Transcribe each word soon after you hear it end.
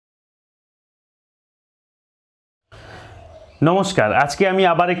नमस्कार आज के आमी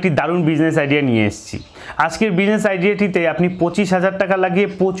आबार एक दारुण बिजनेस आइडिया निये एसेछि। आजकेर बिजनेस आइडियाटिते आपनी 25,000 टाका लागिए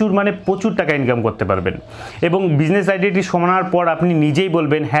प्रचुर माने प्रचुर टाका इनकाम करते पारबेन एबं बिजनेस आइडियाटी शोनार पर आपनी निजेई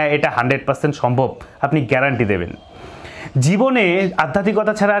बोलबेन हाँ एटा 100% सम्भव, आपनी ग्यारांटी देबेन। जीवने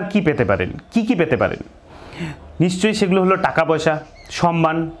आध्यात्मिकता छाड़ा आर कि पेते पारेन, कि पेते पारेन? निश्चयई सेगुलो हलो टाका पयसा,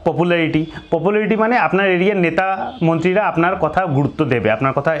 सम्मान, पपुलारिटी माने आपनार एरियार नेता मंत्रीरा आपनार कथा गुरुत्व देबे,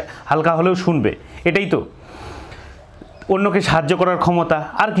 आपनार कथा हालका हलेও शुनबे, एटाई तो। अन्यके साहाज्य करार क्षमता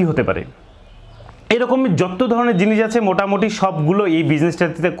और कि होते पारे एरकम যত ধরনের জিনিস আছে মোটামুটি সবগুলো এই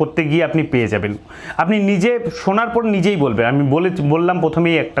বিজনেসটাতে করতে গিয়ে আপনি পেয়ে যাবেন। আপনি নিজে শোনার পর নিজেই বলবেন। আমি বললাম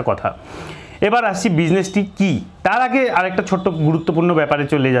প্রথমেই একটা কথা। এবার আসছি বিজনেসটি কি, তার আগে আরেকটা ছোট্ট গুরুত্বপূর্ণ ব্যাপারে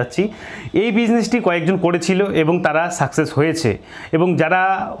চলে যাচ্ছি। এই বিজনেসটি কয়েকজন করেছিল এবং তারা সাকসেস হয়েছে এবং যারা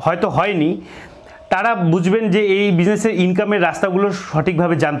হয়তো হয়নি তারা বুঝবেন যে এই বিজনেসের ইনকামের রাস্তাগুলো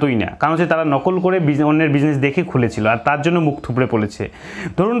সঠিকভাবে জানতোই না, কারণ হচ্ছে তারা নকল করে অন্যের বিজনেস দেখে খুলেছিল আর তার জন্য মুখ থুবড়ে পড়েছে।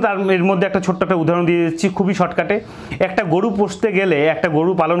 ধরুন তার এর মধ্যে একটা ছোট্ট একটা উদাহরণ দিয়ে দিচ্ছি খুবই শর্টকাটে। একটা গরু পুষতে গেলে, একটা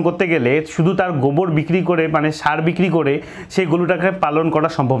গরু পালন করতে গেলে শুধু তার গোবর বিক্রি করে মানে সার বিক্রি করে সেই গরুটাকে পালন করা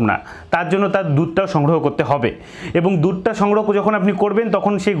সম্ভব না, তার জন্য তার দুধটাও সংগ্রহ করতে হবে এবং দুধটা সংগ্রহ যখন আপনি করবেন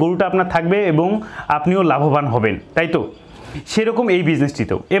তখন সেই গরুটা আপনার থাকবে এবং আপনিও লাভবান হবেন, তাই তো? সেরকম এই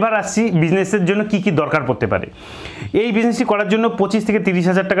বিজনেসটিতেও। এবার আসছি বিজনেসের জন্য কি কি দরকার পড়তে পারে। এই বিজনেসটি করার জন্য 25 থেকে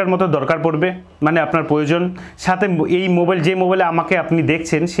 30,000 টাকার মতো দরকার পড়বে, মানে আপনার প্রয়োজন। সাথে এই মোবাইল, যে মোবাইলে আমাকে আপনি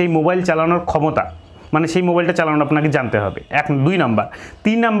দেখছেন সেই মোবাইল চালানোর ক্ষমতা, মানে সেই মোবাইলটা চালানো আপনাকে জানতে হবে। 2 নাম্বার।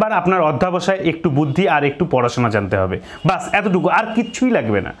 3 নাম্বার আপনার অধ্যাবসায় একটু বুদ্ধি আর একটু পড়াশোনা জানতে হবে, বাস এতটুকু, আর কিচ্ছুই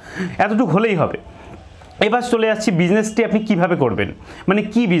লাগবে না, এতটুকু হলেই হবে। এবার চলে আসছি বিজনেসটি আপনি কিভাবে করবেন, মানে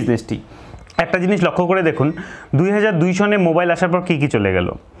কি বিজনেসটি। একটা জিনিস লক্ষ্য করে দেখুন, 2002 সনে মোবাইল আসার পর কী চলে গেল?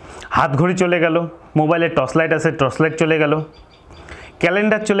 হাত ঘড়ি চলে গেল, মোবাইলে টর্চ লাইট আছে, টর্চ লাইট চলে গেল,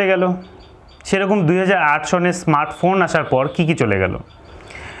 ক্যালেন্ডার চলে গেল। সেরকম 2008 সনে স্মার্টফোন আসার পর কী চলে গেল?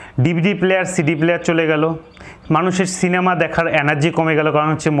 ডিভিডি প্লেয়ার, সিডি প্লেয়ার চলে গেল। মানুষের সিনেমা দেখার এনার্জি কমে গেল, কারণ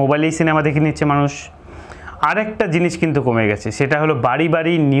হচ্ছে মোবাইলেই সিনেমা দেখে নিচ্ছে মানুষ। আরেকটা জিনিস কিন্তু কমে গেছে, সেটা হলো বাড়ি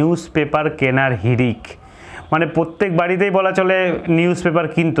বাড়ি নিউজ পেপার কেনার হিড়িক, মানে প্রত্যেক বাড়িতেই বলা চলে নিউজ পেপার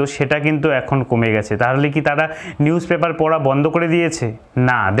কিনতো, সেটা কিন্তু এখন কমে গেছে। তাহলে কি তারা নিউজ পেপার পড়া বন্ধ করে দিয়েছে?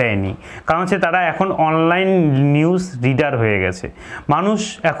 না, দেয়নি, কারণ হচ্ছে তারা এখন অনলাইন নিউজ রিডার হয়ে গেছে। মানুষ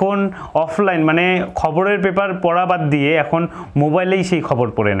এখন অফলাইন মানে খবরের পেপার পড়া বাদ দিয়ে এখন মোবাইলেই সেই খবর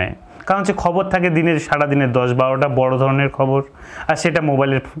পড়ে নেয়, কারণ হচ্ছে খবর থাকে দিনের সারাদিনের 10-12টা বড় ধরনের খবর, আর সেটা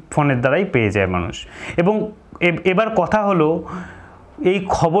মোবাইলের ফোনের দ্বারাই পেয়ে যায় মানুষ। এবং এবার কথা হলো এই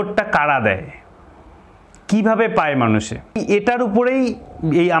খবরটা কারা দেয়, কিভাবে পায় মানুষে, এটার উপরেই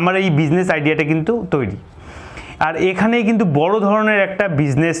আমার এই বিজনেস আইডিয়াটা কিন্তু তৈরি। আর এখানেই কিন্তু বড় ধরনের একটা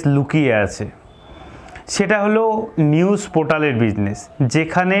বিজনেস লুকিয়ে আছে, সেটা হলো নিউজ পোর্টালের বিজনেস,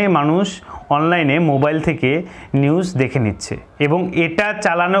 যেখানে মানুষ অনলাইনে মোবাইল থেকে নিউজ দেখে নিচ্ছে এবং এটা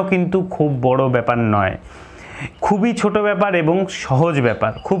চালানো কিন্তু খুব বড় ব্যাপার নয়, খুবই ছোট ব্যাপার এবং সহজ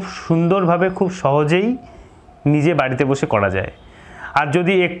ব্যাপার, খুব সুন্দরভাবে খুব সহজেই নিজে বাড়িতে বসে করা যায়। আর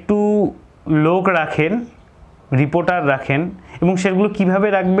যদি একটু লোক রাখেন, রিপোর্টার রাখেন, এবং সেগুলো কিভাবে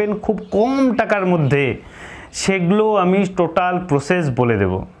রাখবেন খুব কম টাকার মধ্যে, সেগুলো আমি টোটাল প্রসেস বলে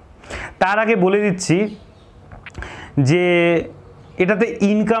দেব। তার আগে বলে দিচ্ছি যে এটাতে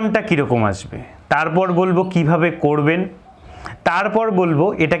ইনকামটা কীরকম আসবে, তারপর বলবো কিভাবে করবেন, তারপর বলবো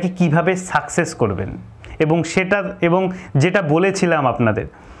এটাকে কিভাবে সাকসেস করবেন। এবং যেটা বলেছিলাম আপনাদের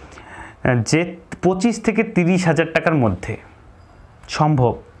যে 25 থেকে 30,000 টাকার মধ্যে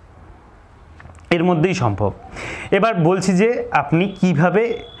সম্ভব, এর মধ্যেই সম্ভব। এবার বলছি যে আপনি কিভাবে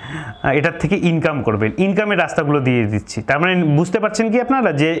এটার থেকে ইনকাম করবেন, ইনকামের রাস্তাগুলো দিয়ে দিচ্ছি। তার মানে বুঝতে পারছেন কি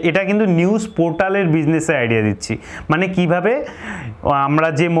আপনারা যে এটা কিন্তু নিউজ পোর্টালের বিজনেসের আইডিয়া দিচ্ছি, মানে কিভাবে আমরা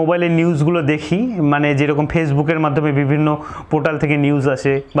যে মোবাইলে নিউজগুলো দেখি, মানে যেরকম ফেসবুকের মাধ্যমে বিভিন্ন পোর্টাল থেকে নিউজ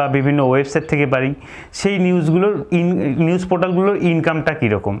আসে বা বিভিন্ন ওয়েবসাইট থেকে পারি, সেই নিউজ পোর্টালগুলোর ইনকামটা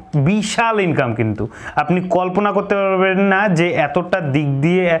কীরকম, বিশাল ইনকাম। কিন্তু আপনি কল্পনা করতে পারবেন না যে এতটা দিক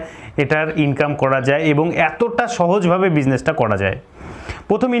দিয়ে এটার ইনকাম করা যায় এবং এতটা সহজভাবে বিজনেসটা করা যায়।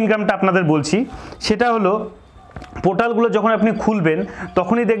 প্রথম ইনকামটা আপনাদের বলছি, সেটা হলো পোর্টালগুলো যখন আপনি খুলবেন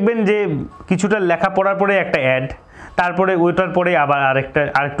তখনই দেখবেন যে কিছুটা লেখা পড়ার পরে একটা অ্যাড, তারপরে ওইটার পরে আবার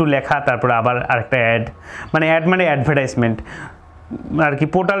আরেকটু লেখা, তারপরে আবার আরেকটা অ্যাড, মানে অ্যাড মানে অ্যাডভার্টাইজমেন্ট আর কি।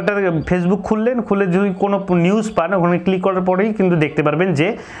 পোর্টালটা ফেসবুক খুলে যদি কোনো নিউজ পান, ওখানে ক্লিক করার পরেই কিন্তু দেখতে পারবেন যে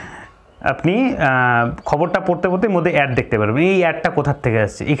আপনি খবরটা পড়তে পড়তে মধ্যে অ্যাড দেখতে পারবেন। এই অ্যাডটা কোথার থেকে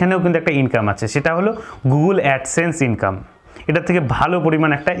আসছে, এখানেও কিন্তু একটা ইনকাম আছে, সেটা হলো গুগল অ্যাডসেন্স ইনকাম। এটা থেকে ভালো পরিমাণ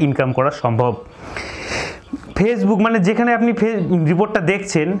একটা ইনকাম করা সম্ভব। ফেসবুক মানে যেখানে আপনি রিপোর্টটা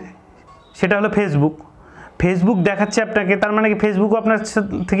দেখছেন সেটা হলো ফেসবুক দেখাচ্ছে আপনাকে, তার মানে কি ফেসবুকও আপনার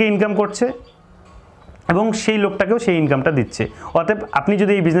থেকে ইনকাম করছে। এবং সেই লোকটাকেও সেই ইনকামটা দিচ্ছে। অতএব আপনি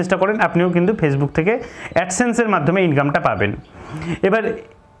যদি এই বিজনেসটা করেন আপনিও কিন্তু ফেসবুক থেকে অ্যাডসেন্সের মাধ্যমে ইনকামটা পাবেন। এবার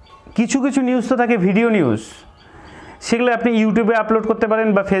কিছু কিছু নিউজ তো থাকে ভিডিও নিউজ, সেগুলো আপনি ইউটিউবে আপলোড করতে পারেন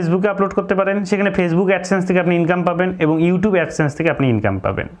বা ফেসবুকে আপলোড করতে পারেন, সেখানে ফেসবুক অ্যাডসেন্স থেকে আপনি ইনকাম পাবেন এবং ইউটিউব অ্যাডসেন্স থেকে আপনি ইনকাম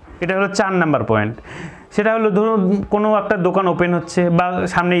পাবেন। এটা হলো 4 নাম্বার পয়েন্ট। সেটা হলো ধরুন কোনো একটা দোকান ওপেন হচ্ছে বা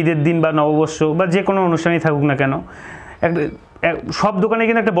সামনে ঈদের দিন বা নববর্ষ বা যে কোনো অনুষ্ঠানই থাকুক না কেন, সব দোকানে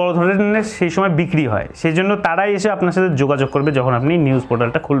কিন্তু একটা বড় ধরনের সেই সময় বিক্রি হয়, সেই জন্য তারাই এসে আপনার সাথে যোগাযোগ করবে যখন আপনি নিউজ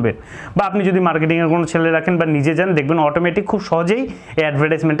পোর্টালটা খুলবেন। বা আপনি যদি মার্কেটিংয়ের কোনো ছেলে রাখেন বা নিজে যান, দেখবেন অটোমেটিক খুব সহজেই এই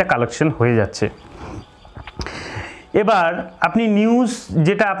অ্যাডভার্টাইজমেন্টটা কালেকশন হয়ে যাচ্ছে। এবার আপনি নিউজ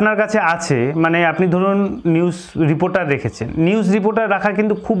যেটা আপনার কাছে আছে, মানে আপনি ধরুন নিউজ রিপোর্টার রেখেছেন, নিউজ রিপোর্টার রাখা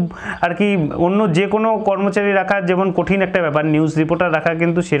কিন্তু খুব আর কি অন্য যে কোনো কর্মচারী রাখা যেমন কঠিন একটা ব্যাপার, নিউজ রিপোর্টার রাখা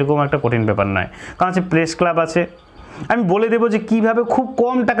কিন্তু সেরকম একটা কঠিন ব্যাপার নয়। কারণ হচ্ছে প্রেস ক্লাব আছে, আমি বলে দেবো যে কীভাবে খুব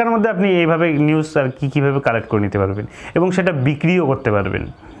কম টাকার মধ্যে আপনি এইভাবে নিউজ আর কীভাবে কালেক্ট করে নিতে পারবেন এবং সেটা বিক্রিও করতে পারবেন।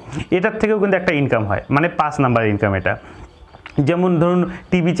 এটার থেকেও কিন্তু একটা ইনকাম হয়, মানে 5 নাম্বার ইনকাম এটা। যেমন ধরুন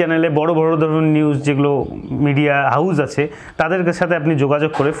টিভি চ্যানেলে বড় বড় ধরুন নিউজ যেগুলো মিডিয়া হাউস আছে তাদের সাথে আপনি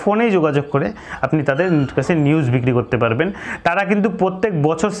যোগাযোগ করে, ফোনেই যোগাযোগ করে আপনি তাদের কাছে নিউজ বিক্রি করতে পারবেন। তারা কিন্তু প্রত্যেক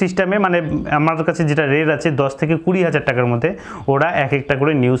বছর সিস্টেমে, মানে আমার কাছে যেটা রেট আছে 10 থেকে 20 হাজার টাকার মধ্যে ওরা এক একটা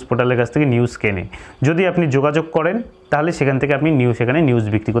করে নিউজ পোর্টালের কাছ থেকে নিউজ কেনে। যদি আপনি যোগাযোগ করেন তাহলে সেখান থেকে আপনি সেখানে নিউজ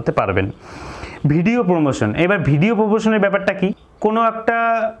বিক্রি করতে পারবেন। Video promotion. এবার ভিডিও প্রমোশনের ব্যাপারটা কি, কোনো একটা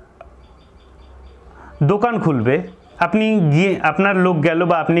দোকান খুলবে, আপনি গিয়ে আপনার লোক গেল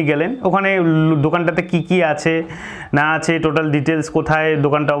বা আপনি গেলেন, ওখানে দোকানটাতে কি কি আছে না আছে, টোটাল ডিটেলস, কোথায়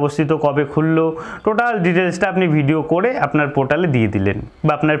দোকানটা অবস্থিত, কবে খুললো, টোটাল ডিটেলসটা আপনি ভিডিও করে আপনার পোর্টালে দিয়ে দিলেন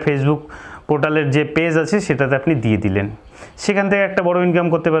বা আপনার ফেসবুক পোর্টালের যে পেজ আছে সেটাতে আপনি দিয়ে দিলেন। সেখান থেকে একটা বড় ইনকাম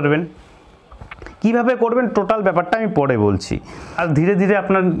করতে পারবেন। কিভাবে করবেন টোটাল ব্যাপারটা আমি পরে বলছি। আর ধীরে ধীরে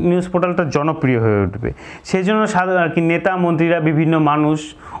আপনার নিউজ পোর্টালটা জনপ্রিয় হয়ে উঠবে, সেই জন্য আর কি নেতা মন্ত্রীরা বিভিন্ন মানুষ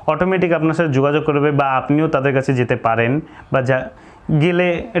অটোমেটিক আপনার সাথে যোগাযোগ করবে বা আপনিও তাদের কাছে যেতে পারেন বা গেলে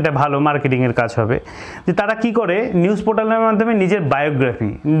এটা ভালো মার্কেটিংয়ের কাজ হবে। যে তারা কি করে নিউজ পোর্টালের মাধ্যমে নিজের বায়োগ্রাফি,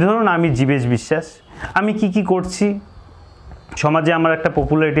 ধরুন আমি জীবেশ বিশ্বাস, আমি কি কি করছি সমাজে, আমার একটা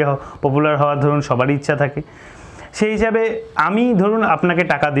পপুলার হওয়ার ধরুন সবারই ইচ্ছা থাকে, সেই হিসাবে আমি ধরুন আপনাকে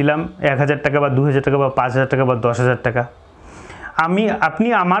টাকা দিলাম 1000 টাকা বা 2000 টাকা বা 5000 টাকা বা 10,000 টাকা, আপনি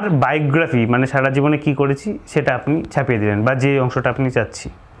আমার বায়োগ্রাফি মানে সারা জীবনে কি করেছি সেটা আপনি ছাপিয়ে দিলেন বা যে অংশটা আপনি চাচ্ছি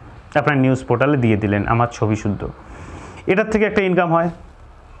আপনার নিউজ পোর্টালে দিয়ে দিলেন আমার ছবি শুদ্ধ। এটার থেকে একটা ইনকাম হয়।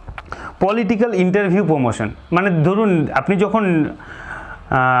 পলিটিক্যাল ইন্টারভিউ প্রমোশন, মানে ধরুন আপনি যখন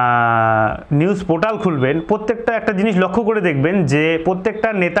নিউজ পোর্টাল খুলবেন প্রত্যেকটা একটা জিনিস লক্ষ্য করে দেখবেন যে প্রত্যেকটা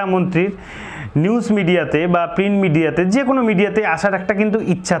নেতা মন্ত্রীর নিউজ মিডিয়াতে বা প্রিন্ট মিডিয়াতে যে কোনো মিডিয়াতে আসার একটা কিন্তু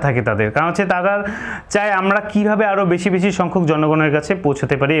ইচ্ছা থাকে তাদের, কারণ হচ্ছে তারা চায় আমরা কিভাবে আরও বেশি বেশি সংখ্যক জনগণের কাছে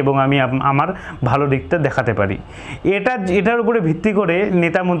পৌঁছতে পারি এবং আমি আমার ভালো দিকটা দেখাতে পারি। এটার উপরে ভিত্তি করে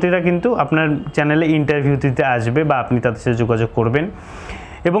নেতা মন্ত্রীরা কিন্তু আপনার চ্যানেলে ইন্টারভিউ দিতে আসবে বা আপনি তাদের সাথে যোগাযোগ করবেন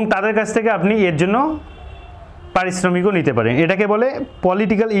এবং তাদের কাছ থেকে আপনি এর জন্য পারিশ্রমিকও নিতে পারেন। এটাকে বলে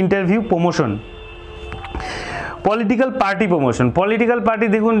political interview promotion. Political party promotion. Political party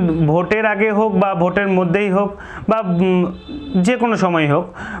দেখুন ভোটের আগে হোক বা ভোটের মধ্যেই হোক বা যে কোনো সময় হোক,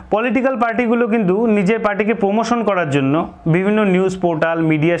 পলিটিক্যাল পার্টিগুলো কিন্তু নিজের পার্টিকে প্রমোশন করার জন্য বিভিন্ন নিউজ পোর্টাল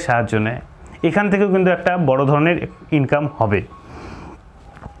মিডিয়ার সাহায্য নেয়। এখান থেকেও কিন্তু একটা বড় ধরনের ইনকাম হবে।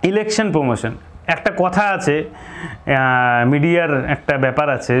 Election promotion. একটা কথা আছে, মিডিয়ার একটা ব্যাপার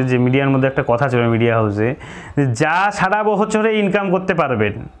আছে যে মিডিয়ার মধ্যে একটা কথা চলে মিডিয়া হাউসে, যা সারা বছরে ইনকাম করতে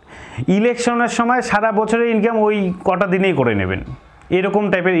পারবেন ইলেকশনের সময় সারা বছরের ইনকাম ওই কটা দিনেই করে নেবেন, এরকম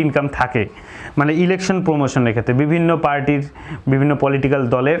টাইপের ইনকাম থাকে। মানে ইলেকশন প্রমোশনের ক্ষেত্রে বিভিন্ন পার্টির বিভিন্ন পলিটিক্যাল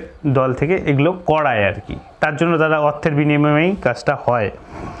দল থেকে এগুলো করায় আর কি, তার জন্য তারা অর্থের বিনিময়েই কাজটা হয়।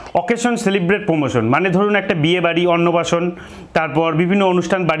 অকেশন সেলিব্রেট প্রমোশন, মানে ধরুন একটা বিয়ে বাড়ি, অন্নপ্রাশন, তারপর বিভিন্ন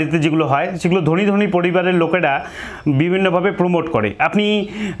অনুষ্ঠান বাড়িতে যেগুলো হয় সেগুলো ধনী ধনী পরিবারের লোকেরা বিভিন্নভাবে প্রমোট করে। আপনি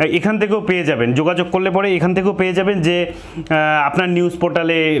এখান থেকেও পেয়ে যাবেন, যোগাযোগ করলে পরে এখান থেকেও পেয়ে যাবেন যে আপনার নিউজ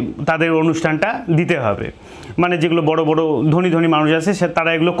পোর্টালে তাদের অনুষ্ঠানটা দিতে হবে। মানে যেগুলো বড় বড় ধনী ধনী মানুষ আছে তারা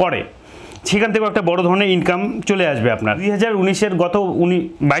এগুলো করে, সেখান থেকেও একটা বড় ধরনের ইনকাম চলে আসবে আপনার। 2019-এর গত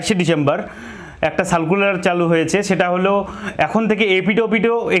 22শে ডিসেম্বর একটা সার্কুলার চালু হয়েছে, সেটা হলো এখন থেকে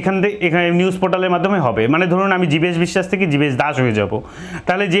এপিটো এখানে নিউজ পোর্টালের মাধ্যমে হবে। মানে ধরুন আমি জীবেশ বিশ্বাস থেকে জীবেশ দাস হয়ে যাব,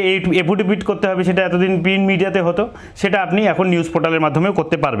 তাহলে যে এপিট করতে হবে সেটা এতদিন প্রিন্ট মিডিয়াতে হতো, সেটা আপনি এখন নিউজ পোর্টালের মাধ্যমেও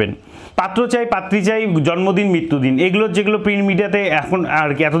করতে পারবেন। পাত্র চাই, পাত্রী চাই, জন্মদিন, মৃত্যুদিন, এগুলো যেগুলো প্রিন্ট মিডিয়াতে এখন আর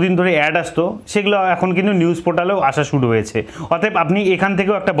কি এতদিন ধরে অ্যাড আসতো সেগুলো এখন কিন্তু নিউজ পোর্টালেও আসা শুরু হয়েছে। অতএব আপনি এখান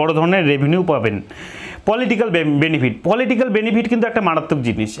থেকেও একটা বড় ধরনের রেভিনিউ পাবেন। পলিটিক্যাল বেনিফিট কিন্তু একটা মারাত্মক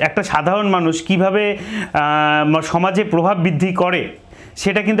জিনিস। একটা সাধারণ মানুষ কিভাবে সমাজে প্রভাব বৃদ্ধি করে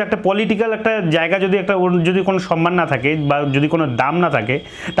সেটা কিন্তু একটা পলিটিক্যাল একটা জায়গা, যদি একটা যদি কোনো সম্মান না থাকে বা যদি কোনো দাম না থাকে,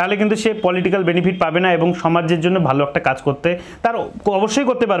 তাহলে কিন্তু সে পলিটিক্যাল বেনিফিট পাবে না এবং সমাজের জন্য ভালো একটা কাজ করতে তার অবশ্যই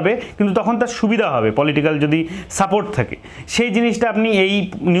করতে পারবে, কিন্তু তখন তার সুবিধা হবে পলিটিক্যাল যদি সাপোর্ট থাকে। সেই জিনিসটা আপনি এই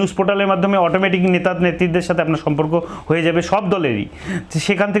নিউজ পোর্টালের মাধ্যমে অটোমেটিক নেতা নেত্রীদের সাথে আপনার সম্পর্ক হয়ে যাবে সব দলেরই,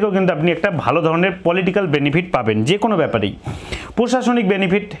 সেখান থেকেও কিন্তু আপনি একটা ভালো ধরনের পলিটিক্যাল বেনিফিট পাবেন যে কোনো ব্যাপারেই। প্রশাসনিক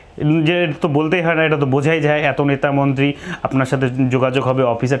বেনিফিট যে তো বলতেই হয় না, এটা তো বোঝাই যায়, এত নেতা মন্ত্রী আপনার সাথে যোগাযোগ হবে,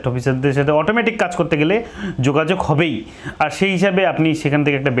 অফিসারদের সাথে অটোমেটিক কাজ করতে গেলে যোগাযোগ হবেই, আর সেই হিসাবে আপনি সেখান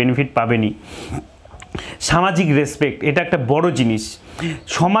থেকে একটা বেনিফিট পাবেনই। সামাজিক রেসপেক্ট, এটা একটা বড় জিনিস।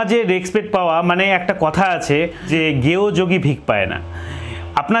 সমাজে রেসপেক্ট পাওয়া মানে একটা কথা আছে যে গেও যোগী ভিক পায় না।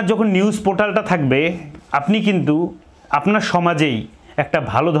 আপনার যখন নিউজ পোর্টালটা থাকবে, আপনি কিন্তু আপনার সমাজেই একটা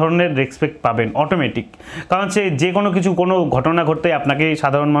ভালো ধরনের রেসপেক্ট পাবেন অটোমেটিক, কারণ সে যে কোনো কিছু, কোনো ঘটনা ঘটতে আপনাকে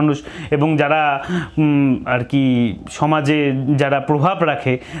সাধারণ মানুষ এবং যারা আর কি সমাজে যারা প্রভাব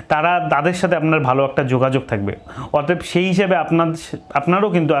রাখে তাদের সাথে আপনার ভালো একটা যোগাযোগ থাকবে। অতএব সেই হিসাবে আপনারও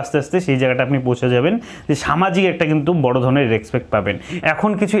কিন্তু আস্তে আস্তে সেই জায়গাটা আপনি পৌঁছে যাবেন যে সামাজিক একটা কিন্তু বড় ধরনের রেসপেক্ট পাবেন।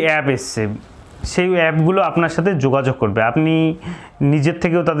 এখন কিছু অ্যাপ এসছে, সেই অ্যাপগুলো আপনার সাথে যোগাযোগ করবে, আপনি নিজের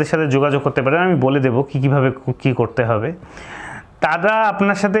থেকেও তাদের সাথে যোগাযোগ করতে পারেন। আমি বলে দেবো কীভাবে কী করতে হবে। তারা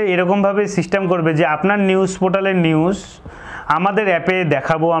আপনার সাথে এরকমভাবে সিস্টেম করবে যে আপনার নিউজ পোর্টালের নিউজ আমাদের অ্যাপে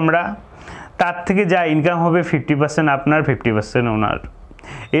দেখাবো আমরা, তার থেকে যা ইনকাম হবে 50% আপনার, 50% ওনার।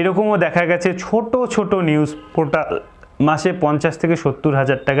 এরকমও দেখা গেছে ছোট ছোট নিউজ পোর্টাল মাসে 50 থেকে 70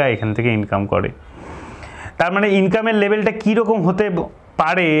 হাজার টাকা এখান থেকে ইনকাম করে। তার মানে ইনকামের লেভেলটা কীরকম হতে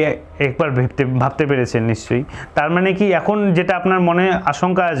পারে একবার ভাবতে পেরেছেন নিশ্চয়ই। তার মানে কি এখন যেটা আপনার মনে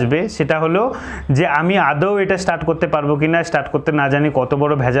আশঙ্কা আসবে সেটা হলো যে আমি আদৌ এটা স্টার্ট করতে পারবো কি না, স্টার্ট করতে না জানি কত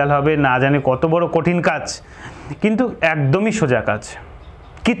বড় ভেজাল হবে, না জানি কত বড় কঠিন কাজ, কিন্তু একদমই সোজা কাজ,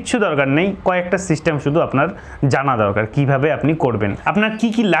 কিচ্ছু দরকার নেই। কয়েকটা সিস্টেম শুধু আপনার জানা দরকার কিভাবে আপনি করবেন। আপনার কি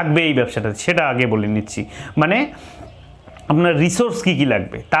কি লাগবে এই ব্যবসাটা সেটা আগে বলে নিচ্ছি, মানে আপনার রিসোর্স কী কী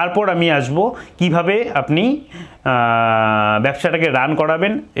লাগবে, তারপর আমি আসব কিভাবে আপনি ব্যবসাটাকে রান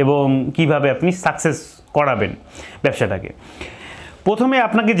করাবেন এবং কিভাবে আপনি সাকসেস করাবেন ব্যবসাটাকে। প্রথমে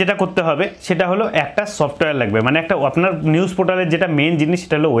আপনাকে যেটা করতে হবে সেটা হলো একটা সফটওয়্যার লাগবে, মানে একটা আপনার নিউজ পোর্টালের যেটা মেন জিনিস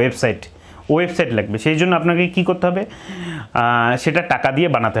সেটা হলো ওয়েবসাইট লাগবে। সেই জন্য আপনাকে কি করতে হবে, সেটা টাকা দিয়ে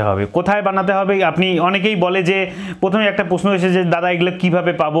বানাতে হবে। কোথায় বানাতে হবে, আপনি অনেকেই বলে যে প্রথমে একটা প্রশ্ন এসে যে দাদা এগুলো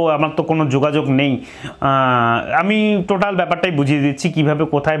কীভাবে পাবো, আমার তো কোনো যোগাযোগ নেই। আমি টোটাল ব্যাপারটাই বুঝিয়ে দিচ্ছি কিভাবে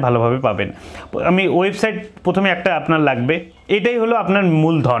কোথায় ভালোভাবে পাবেন। আমি ওয়েবসাইট প্রথমে একটা আপনার লাগবে, এটাই হলো আপনার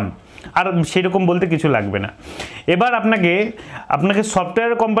মূলধন, আর সেরকম বলতে কিছু লাগবে না। এবার আপনাকে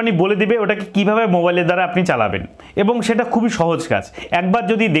সফটওয়্যার কোম্পানি বলে দিবে ওটাকে কিভাবে মোবাইলের দ্বারা আপনি চালাবেন, এবং সেটা খুবই সহজ কাজ। একবার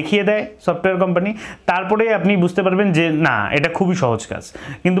যদি দেখিয়ে দেয় সফটওয়্যার কোম্পানি, তারপরে আপনি বুঝতে পারবেন যে না এটা খুবই সহজ কাজ,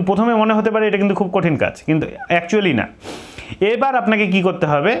 কিন্তু প্রথমে মনে হতে পারে এটা কিন্তু খুব কঠিন কাজ, কিন্তু অ্যাকচুয়ালি না। এবার আপনাকে কি করতে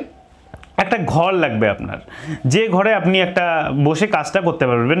হবে, একটা ঘর লাগবে আপনার, যে ঘরে আপনি একটা বসে কাজটা করতে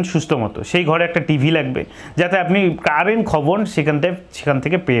পারবেন সুস্থ মতো। সেই ঘরে একটা টিভি লাগবে যাতে আপনি কারেন্ট খবর সেখান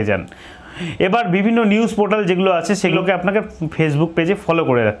থেকে পেয়ে যান। এবার বিভিন্ন নিউজ পোর্টাল যেগুলো আছে সেগুলোকে আপনাকে ফেসবুক পেজে ফলো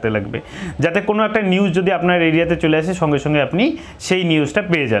করে রাখতে লাগবে, যাতে কোনো একটা নিউজ যদি আপনার এরিয়াতে চলে আসে সঙ্গে সঙ্গে আপনি সেই নিউজটা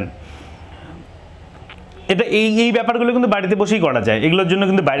পেয়ে যান। এটা এই ব্যাপারগুলো কিন্তু বাড়িতে বসেই করা যায়, এগুলোর জন্য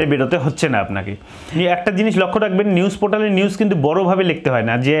কিন্তু বাইরে বেরোতে হচ্ছে না আপনাকে। একটা জিনিস লক্ষ্য রাখবেন, নিউজ পোর্টালের নিউজ কিন্তু বড়োভাবে লিখতে হয়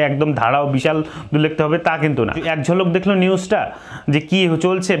না, যে একদম ধারাও বিশাল লিখতে হবে তা কিন্তু না। এক ঝলক দেখলো নিউজটা যে কি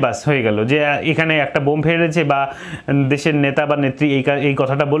চলছে বাস হয়ে গেল, যে এখানে একটা বোম ফেলেছে বা দেশের নেতা বা নেত্রী এই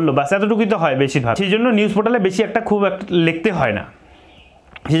কথাটা বললো, বাস এতটুকুই তো হয় বেশিরভাগ। সেই জন্য নিউজ পোর্টালে বেশি খুব একটা লিখতে হয় না,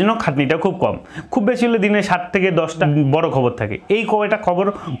 সেই জন্য খাটনিটা খুব কম। খুব বেশি হলে দিনে 7 থেকে 10টা বড় খবর থাকে, এই কয়টা খবর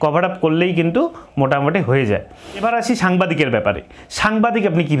কভার আপ করলেই কিন্তু মোটামুটি হয়ে যায়। এবার আসি সাংবাদিকের ব্যাপারে। সাংবাদিক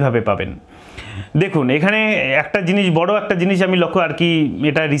আপনি কিভাবে পাবেন, দেখুন এখানে একটা জিনিস আমি লক্ষ্য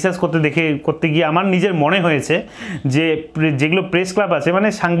এটা রিসার্চ করতে গিয়ে আমার নিজের মনে হয়েছে যে যেগুলো প্রেস ক্লাব আছে, মানে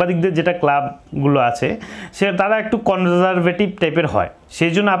সাংবাদিকদের যেটা ক্লাবগুলো আছে তারা একটু কনজারভেটিভ টাইপের হয়।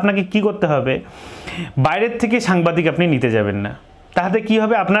 সেই জন্য আপনাকে কি করতে হবে, বাইরের থেকে সাংবাদিক আপনি নিতে যাবেন না, তাতে কি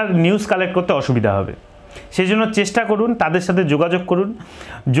হবে আপনার নিউজ কালেক্ট করতে অসুবিধা হবে। সেই জন্য চেষ্টা করুন তাদের সাথে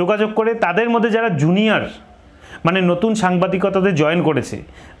যোগাযোগ করে তাদের মধ্যে যারা জুনিয়র মানে নতুন সাংবাদিকতাতে জয়েন করেছে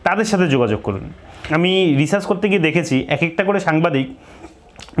তাদের সাথে যোগাযোগ করুন। আমি রিসার্চ করতে গিয়ে দেখেছি একটা করে সাংবাদিক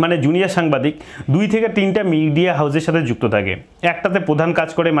মানে জুনিয়র সাংবাদিক 2 থেকে 3টা মিডিয়া হাউসের সাথে যুক্ত থাকে। একটাতে প্রধান কাজ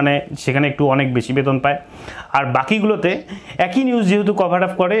করে, মানে সেখানে একটু অনেক বেশি বেতন পায়, আর বাকিগুলোতে একই নিউজ যেহেতু কভার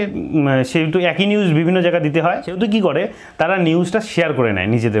আপ করে, সেহেতু একই নিউজ বিভিন্ন জায়গায় দিতে হয়, সেহেতু কী করে তারা নিউজটা শেয়ার করে নেয়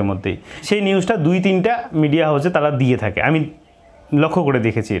নিজেদের মধ্যেই। সেই নিউজটা 2-3টা মিডিয়া হাউসে তারা দিয়ে থাকে। আমি লক্ষ্য করে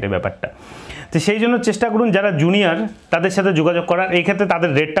দেখেছি এটা ব্যাপারটা। তো সেই জন্য চেষ্টা করুন যারা জুনিয়র তাদের সাথে যোগাযোগ করার। এই ক্ষেত্রে তাদের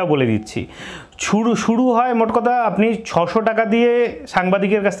রেটটাও বলে দিচ্ছি। শুরু হয় মোট কথা আপনি 600 টাকা দিয়ে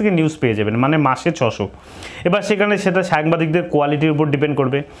সাংবাদিকের কাছ থেকে নিউজ পেয়ে যাবেন, মানে মাসে 600। এবার সেখানে সেটা সাংবাদিকদের কোয়ালিটির উপর ডিপেন্ড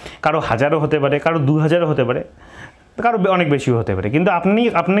করবে, কারো 1000ও হতে পারে, কারো 2000ও হতে পারে, কারো অনেক বেশিও হতে পারে। কিন্তু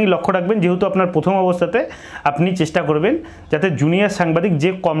আপনি লক্ষ্য রাখবেন, যেহেতু আপনার প্রথম অবস্থাতে আপনি চেষ্টা করবেন যাতে জুনিয়র সাংবাদিক যে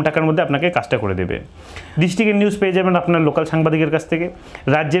কম টাকার মধ্যে আপনাকে কাজটা করে দেবে। ডিস্ট্রিক্টের নিউজ পেয়ে যাবেন আপনার লোকাল সাংবাদিকের কাছ থেকে,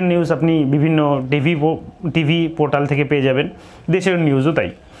 রাজ্যের নিউজ আপনি বিভিন্ন টিভি পোর্টাল থেকে পেয়ে যাবেন, দেশের নিউজও তাই।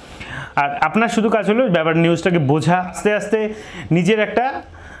 আর আপনার শুধু কাজ হলো ব্যাপার নিউজটাকে বোঝা। আস্তে আস্তে নিজের একটা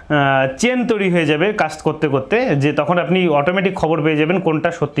চেন তৈরি হয়ে যাবে কাজ করতে করতে, যে তখন আপনি অটোমেটিক খবর পেয়ে যাবেন কোনটা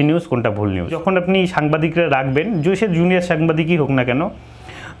সত্যি নিউজ কোনটা ভুল নিউজ। যখন আপনি সাংবাদিকরা রাখবেন, যে সে জুনিয়র সাংবাদিকই হোক না কেন,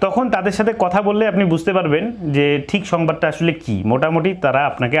 তখন তাদের সাথে কথা বললে আপনি বুঝতে পারবেন যে ঠিক সংবাদটা আসলে কী, মোটামুটি তারা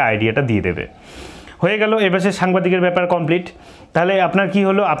আপনাকে আইডিয়াটা দিয়ে দেবে। হয়ে গেল এবার সাংবাদিকের ব্যাপার কমপ্লিট। তাহলে আপনার কি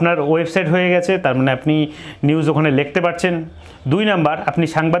হলো, আপনার ওয়েবসাইট হয়ে গেছে, তার মানে আপনি নিউজ ওখানে লিখতে পারছেন। 2 নাম্বার, আপনি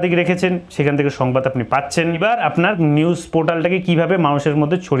সাংবাদিক রেখেছেন, সেখান থেকে সংবাদ আপনি পাচ্ছেন। এবার আপনার নিউজ পোর্টালটাকে কিভাবে মানুষের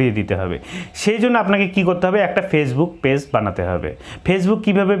মধ্যে ছড়িয়ে দিতে হবে, সেই জন্য আপনাকে কি করতে হবে, একটা ফেসবুক পেজ বানাতে হবে। ফেসবুক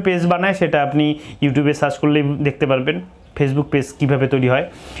কিভাবে পেজ বানায় সেটা আপনি ইউটিউবে সার্চ করলেই দেখতে পারবেন ফেসবুক পেজ কিভাবে তৈরি হয়।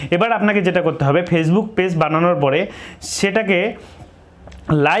 এবার আপনাকে যেটা করতে হবে, ফেসবুক পেজ বানানোর পরে সেটাকে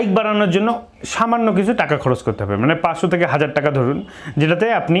লাইক বাড়ানোর জন্য সামান্য কিছু টাকা খরচ করতে হবে, মানে 500 থেকে 1000 টাকা ধরুন, যেটাতে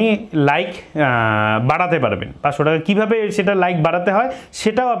আপনি লাইক বাড়াতে পারবেন। 500 টাকা কীভাবে সেটা লাইক বাড়াতে হয়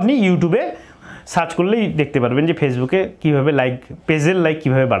সেটাও আপনি ইউটিউবে সার্চ করলেই দেখতে পারবেন যে ফেসবুকে কীভাবে পেজের লাইক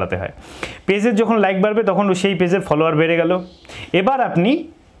কীভাবে বাড়াতে হয়। পেজের যখন লাইক বাড়বে তখন সেই পেজের ফলোয়ার বেড়ে গেল। এবার আপনি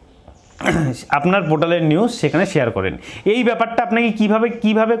আপনার পোর্টালের নিউজ সেখানে শেয়ার করেন। এই ব্যাপারটা আপনাকে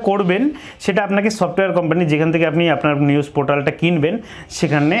কিভাবে করবেন সেটা আপনাকে সফটওয়্যার কোম্পানি যেখান থেকে আপনি আপনার নিউজ পোর্টালটা কিনবেন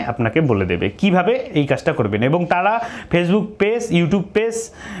সেখানে আপনাকে বলে দেবে কিভাবে এই কাজটা করবেন, এবং তারা ফেসবুক পেজ, ইউটিউব পেজ,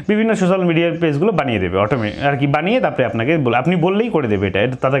 বিভিন্ন সোশ্যাল মিডিয়ার পেজগুলো বানিয়ে দেবে বানিয়ে তারপরে আপনাকে আপনি বললেই করে দেবে। এটা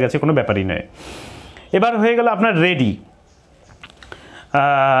তাদের কাছে কোনো ব্যাপারই নয়। এবার হয়ে গেল আপনার রেডি।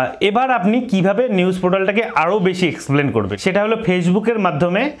 এবার আপনি কিভাবে নিউজ পোর্টালটাকে আরও বেশি এক্সপ্লেন করবে, সেটা হলো ফেসবুকের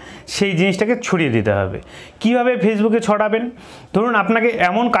মাধ্যমে সেই জিনিসটাকে ছড়িয়ে দিতে হবে। কিভাবে ফেসবুকে ছড়াবেন, ধরুন আপনাকে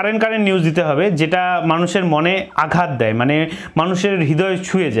এমন কারেন্ট নিউজ দিতে হবে যেটা মানুষের মনে আঘাত দেয়, মানে মানুষের হৃদয়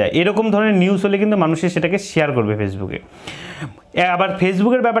ছুঁয়ে যায়। এরকম ধরনের নিউজ হলে কিন্তু মানুষের সেটাকে শেয়ার করবে ফেসবুকে। আবার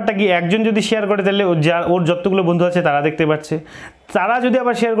ফেসবুকের ব্যাপারটা কি, একজন যদি শেয়ার করে তাহলে ওর যতগুলো বন্ধু আছে তারা দেখতে পাচ্ছে, তারা যদি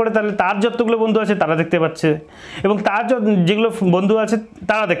আবার শেয়ার করে তাহলে তার যতগুলো বন্ধু আছে তারা দেখতে পাচ্ছে, এবং তার যেগুলো বন্ধু আছে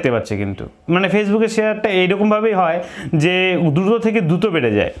তারা দেখতে পাচ্ছে। কিন্তু মানে ফেসবুকের শেয়ারটা এইরকমভাবেই হয় যে দ্রুত থেকে দ্রুত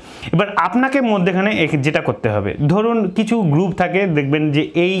বেড়ে যায়। এবার আপনাকে মধ্যেখানে যেটা করতে হবে, ধরুন কিছু গ্রুপ থাকে, দেখবেন যে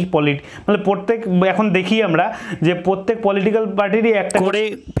এই মানে প্রত্যেক, এখন দেখি আমরা যে প্রত্যেক পলিটিক্যাল পার্টিরই একটা করে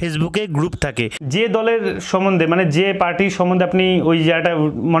ফেসবুকে গ্রুপ থাকে। যে দলের সম্বন্ধে, মানে যে পার্টির সম্বন্ধে আপনি ওই জায়গাটা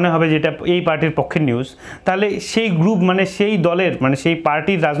মনে হবে যেটা এই পার্টির পক্ষের নিউজ, তাহলে সেই গ্রুপ মানে সেই দলের, মানে সেই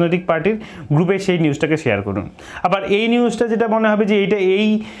পার্টির, রাজনৈতিক পার্টির গ্রুপে সেই নিউজটাকে শেয়ার করুন। আবার এই নিউজটা যেটা মনে হবে যে এইটা এই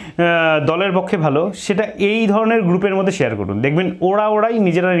দলের পক্ষে ভালো, সেটা এই ধরনের গ্রুপের মধ্যে শেয়ার করুন। দেখবেন ওরাই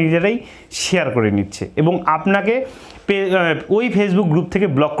নিজেরাই শেয়ার করে নিচ্ছে এবং আপনাকে ওই ফেসবুক গ্রুপ থেকে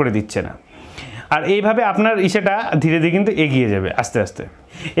ব্লক করে দিচ্ছে না। আর এইভাবে আপনার সেটা ধীরে ধীরে কিন্তু এগিয়ে যাবে আস্তে আস্তে।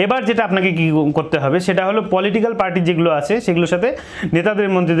 এবার যেটা আপনাকে কি করতে হবে সেটা হলো পলিটিক্যাল পার্টি যেগুলো আছে সেগুলোর সাথে, নেতাদের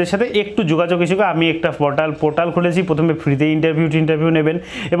মন্ত্রীদের সাথে একটু যোগাযোগ হিসেবে আমি একটা পোর্টাল খুলেছি। প্রথমে ফ্রিতে ইন্টারভিউ নেবেন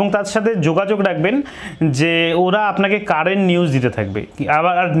এবং তার সাথে যোগাযোগ রাখবেন যে ওরা আপনাকে কারেন্ট নিউজ দিতে থাকবে।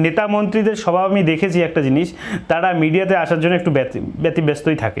 আবার আর নেতা মন্ত্রীদের স্বভাব আমি দেখেছি একটা জিনিস, তারা মিডিয়াতে আসার জন্য একটু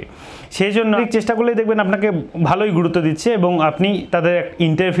ব্যস্তই থাকে। সেই জন্য চেষ্টা করলেই দেখবেন আপনাকে ভালোই গুরুত্ব দিচ্ছে এবং আপনি তাদের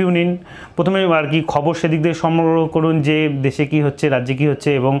ইন্টারভিউ নিন। প্রথমে আর কি খবর সেদিক দিয়ে সংগ্রহ করুন যে দেশে কি হচ্ছে, রাজ্যে কি হচ্ছে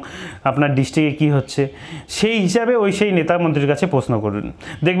এবং আপনার ডিস্ট্রিক্টে কি হচ্ছে, সেই হিসাবে সেই নেতা মন্ত্রীর কাছে প্রশ্ন করুন।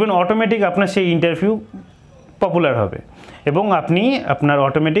 দেখবেন অটোমেটিক আপনার সেই ইন্টারভিউ পপুলার হবে এবং আপনার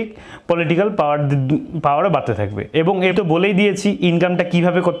অটোমেটিক পলিটিক্যাল পাওয়ারও বাড়তে থাকবে। এবং এ তো বলেই দিয়েছি ইনকামটা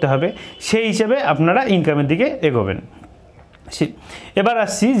কিভাবে করতে হবে, সেই হিসাবে আপনারা ইনকামের দিকে এগোবেন। এবার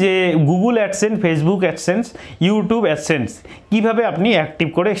আসছি যে Google AdSense, Facebook AdSense, YouTube AdSense কীভাবে আপনি অ্যাক্টিভ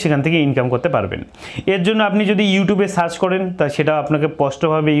করে সেখান থেকে ইনকাম করতে পারবেন। এর জন্য আপনি যদি ইউটিউবে সার্চ করেন তা সেটা আপনাকে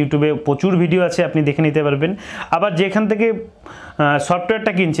স্পষ্টভাবে ইউটিউবে প্রচুর ভিডিও আছে, আপনি দেখে নিতে পারবেন। আবার যেখান থেকে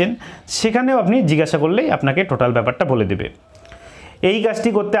সফটওয়্যারটা কিনছেন সেখানেও আপনি জিজ্ঞাসা করলেই আপনাকে টোটাল ব্যাপারটা বলে দেবে। এই কাজটি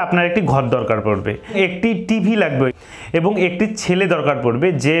করতে আপনার একটি ঘর দরকার পড়বে, একটি টিভি লাগবে এবং একটি ছেলে দরকার পড়বে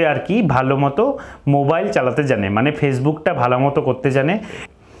যে আর কি ভালো মতো মোবাইল চালাতে জানে, মানে ফেসবুকটা ভালো মতো করতে জানে।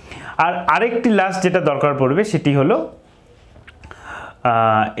 আর আরেকটি লাস্ট যেটা দরকার পড়বে সেটি হলো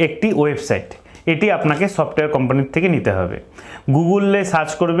একটি ওয়েবসাইট। এটি আপনাকে সফটওয়্যার কোম্পানির থেকে নিতে হবে। গুগলে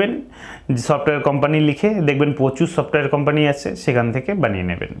সার্চ করবেন, সফটওয়্যার কোম্পানি লিখে দেখবেন প্রচুর সফটওয়্যার কোম্পানি আছে, সেখান থেকে বানিয়ে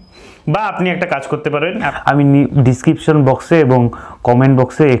নেবেন। বা আপনি একটা কাজ করতে পারেন, আমি ডিসক্রিপশন বক্সে এবং কমেন্ট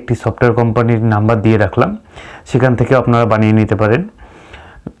বক্সে একটি সফটওয়্যার কোম্পানির নাম্বার দিয়ে রাখলাম, সেখান থেকে আপনারা বানিয়ে নিতে পারেন।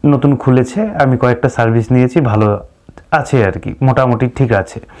 নতুন খুলেছে, আমি কয়েকটা সার্ভিস নিয়েছি, ভালো আছে আর কি, মোটামুটি ঠিক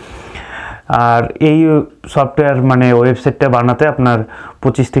আছে। আর এই সফটওয়্যার মানে ওয়েবসাইটটা বানাতে আপনার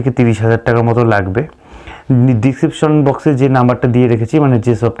 25 থেকে 30 হাজার টাকার মতো লাগবে। ডিসক্রিপশন বক্সে যে নাম্বারটা দিয়ে রেখেছি, মানে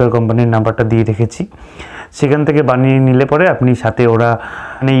যে সফটওয়্যার কোম্পানির নাম্বারটা দিয়ে রেখেছি, সেখান থেকে বানিয়ে নিলে পরে আপনি সাথে ওরা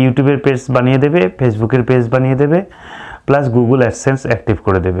মানে ইউটিউবের পেজ বানিয়ে দেবে, ফেসবুকের পেজ বানিয়ে দেবে, প্লাস গুগল অ্যাডসেন্স অ্যাক্টিভ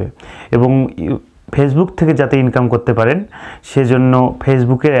করে দেবে। এবং ফেসবুক থেকে যাতে ইনকাম করতে পারেন সেজন্য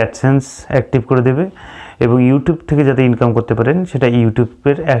ফেসবুকের অ্যাডসেন্স অ্যাক্টিভ করে দেবে, এবং ইউটিউব থেকে যাতে ইনকাম করতে পারেন সেটা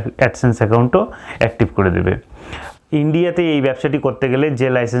ইউটিউবের অ্যাডসেন্স অ্যাকাউন্টও অ্যাক্টিভ করে দেবে। ইন্ডিয়াতে এই ব্যবসাটি করতে গেলে যে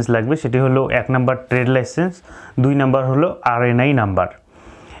লাইসেন্স লাগবে সেটি হলো 1 নাম্বার ট্রেড লাইসেন্স, 2 নাম্বার হলো RNI নাম্বার।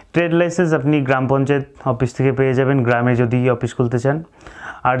 ট্রেড লাইসেন্স আপনি গ্রাম পঞ্চায়েত অফিস থেকে পেয়ে যাবেন, গ্রামে যদি অফিস খুলতে চান।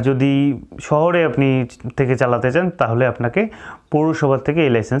 আর যদি শহরে আপনি থেকে চালাতে চান তাহলে আপনাকে পৌরসভা থেকে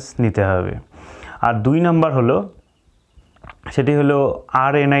এই লাইসেন্স নিতে হবে। আর 2 নাম্বার হলো, সেটি হলো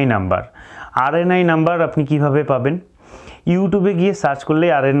RNI নাম্বার। RNI নাম্বার আপনি কিভাবে পাবেন? ইউটিউবে গিয়ে সার্চ করলে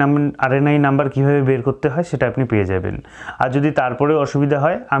RNI নাম্বার কীভাবে বের করতে হয় সেটা আপনি পেয়ে যাবেন। আর যদি তারপরে অসুবিধা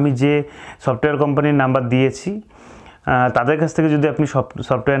হয়, আমি যে সফটওয়্যার কোম্পানির নাম্বার দিয়েছি তাদের কাছ থেকে যদি আপনি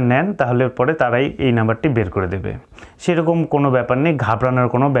সফটওয়্যার নেন তাহলে পরে তারাই এই নাম্বারটি বের করে দেবে। সেরকম কোনো ব্যাপার নেই, ঘাবড়ানোর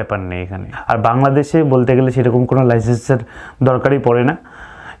কোনো ব্যাপার নেই এখানে। আর বাংলাদেশে বলতে গেলে সেরকম কোনো লাইসেন্সের দরকারই পড়ে না,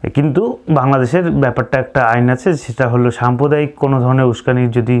 কিন্তু বাংলাদেশের ব্যাপারটা একটা আইন আছে, সেটা হলো সাম্প্রদায়িক কোনো ধরনের উস্কানির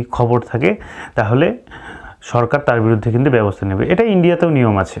যদি খবর থাকে তাহলে সরকার তার বিরুদ্ধে কিন্তু ব্যবস্থা নেবে। এটা ইন্ডিয়াতেও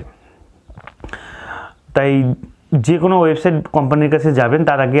নিয়ম আছে। তাই যে কোনো ওয়েবসাইট কোম্পানির কাছে যাবেন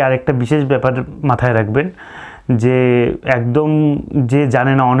তার আগে আরেকটা বিশেষ ব্যাপার মাথায় রাখবেন, যে একদম যে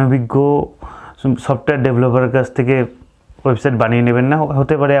জানে না অনভিজ্ঞ সফটওয়্যার ডেভেলপারের কাছ থেকে ওয়েবসাইট বানিয়ে নেবেন না।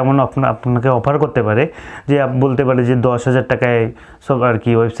 হতে পারে এমন আপনাকে অফার করতে পারে যে বলতে পারে যে 10,000 টাকায় সব আর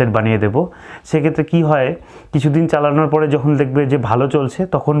কি ওয়েবসাইট বানিয়ে দেবো। সেক্ষেত্রে কি হয়, কিছুদিন চালানোর পরে যখন দেখবে যে ভালো চলছে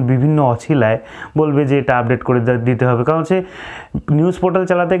তখন বিভিন্ন অছিলায় বলবে যে এটা আপডেট করে দিতে হবে। কারণ হচ্ছে নিউজ পোর্টাল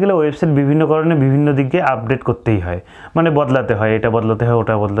চালাতে গেলে ওয়েবসাইট বিভিন্ন কারণে বিভিন্ন দিকে আপডেট করতেই হয়, মানে বদলাতে হয়, এটা বদলাতে হয়,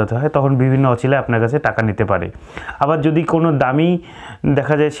 ওটা বদলাতে হয়, তখন বিভিন্ন অছিলায় আপনার কাছে টাকা নিতে পারে। আবার যদি কোনো দামি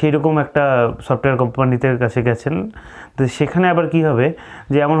দেখা যায় সেই রকম একটা সফটওয়্যার কোম্পানিতে কাছে গেছেন, তো সেখানে আবার কি হবে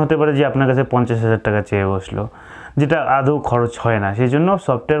যে এমন হতে পারে যে আপনার কাছে 50,000 টাকা চেয়ে বসলো, যেটা আদৌ খরচ হয় না। সেই জন্য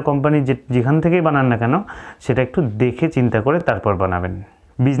সফটওয়্যার কোম্পানি যেখান থেকেই বানান না কেন সেটা একটু দেখে চিন্তা করে তারপর বানাবেন।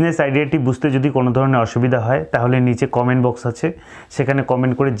 বিজনেস আইডিয়াটি বুঝতে যদি কোনো ধরনের অসুবিধা হয় তাহলে নিচে কমেন্ট বক্স আছে, সেখানে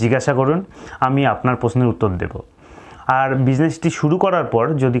কমেন্ট করে জিজ্ঞাসা করুন, আমি আপনার প্রশ্নের উত্তর দেব। আর বিজনেসটি শুরু করার পর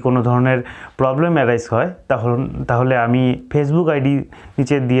যদি কোনো ধরনের প্রবলেম অ্যারাইজ হয় তাহলে আমি ফেসবুক আইডি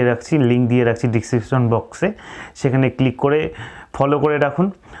নিচে দিয়ে রাখছি, লিঙ্ক দিয়ে রাখছি ডিসক্রিপশন বক্সে, সেখানে ক্লিক করে ফলো করে রাখুন।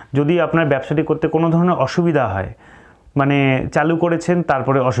 যদি আপনার ব্যবসাটি করতে কোনো ধরনের অসুবিধা হয়, মানে চালু করেছেন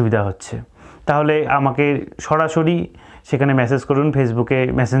তারপরে অসুবিধা হচ্ছে, তাহলে আমাকে সরাসরি সেখানে মেসেজ করুন ফেসবুকে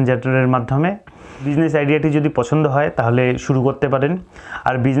মেসেঞ্জারের মাধ্যমে। বিজনেস আইডিয়াটি যদি পছন্দ হয় তাহলে শুরু করতে পারেন।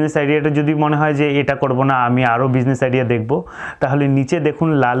 আর বিজনেস আইডিয়াটা যদি মনে হয় যে এটা করব না, আমি আরও বিজনেস আইডিয়া দেখব, তাহলে নিচে দেখুন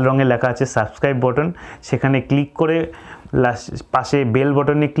লাল রঙে লেখা আছে সাবস্ক্রাইব বাটন, সেখানে ক্লিক করে পাশে বেল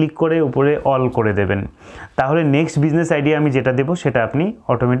বাটনে ক্লিক করে উপরে অল করে দেবেন। তাহলে নেক্সট বিজনেস আইডিয়া আমি যেটা দেবো সেটা আপনি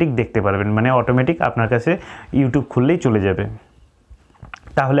অটোমেটিক দেখতে পারবেন, মানে অটোমেটিক আপনার কাছে ইউটিউব খুললেই চলে যাবে।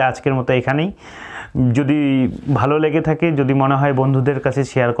 তাহলে আজকের মতো এখানেই। যদি ভালো লেগে থাকে, যদি মনে হয় বন্ধুদের কাছে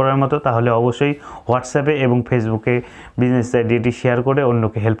শেয়ার করার মতো, তাহলে অবশ্যই হোয়াটসঅ্যাপে এবং ফেসবুকে বিজনেস আইডিয়াটি শেয়ার করে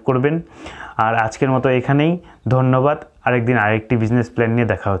অন্যকে হেল্প করবেন। আর আজকের মতো এখানেই, ধন্যবাদ। আরেকদিন আরেকটি বিজনেস প্ল্যান নিয়ে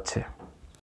দেখা হচ্ছে।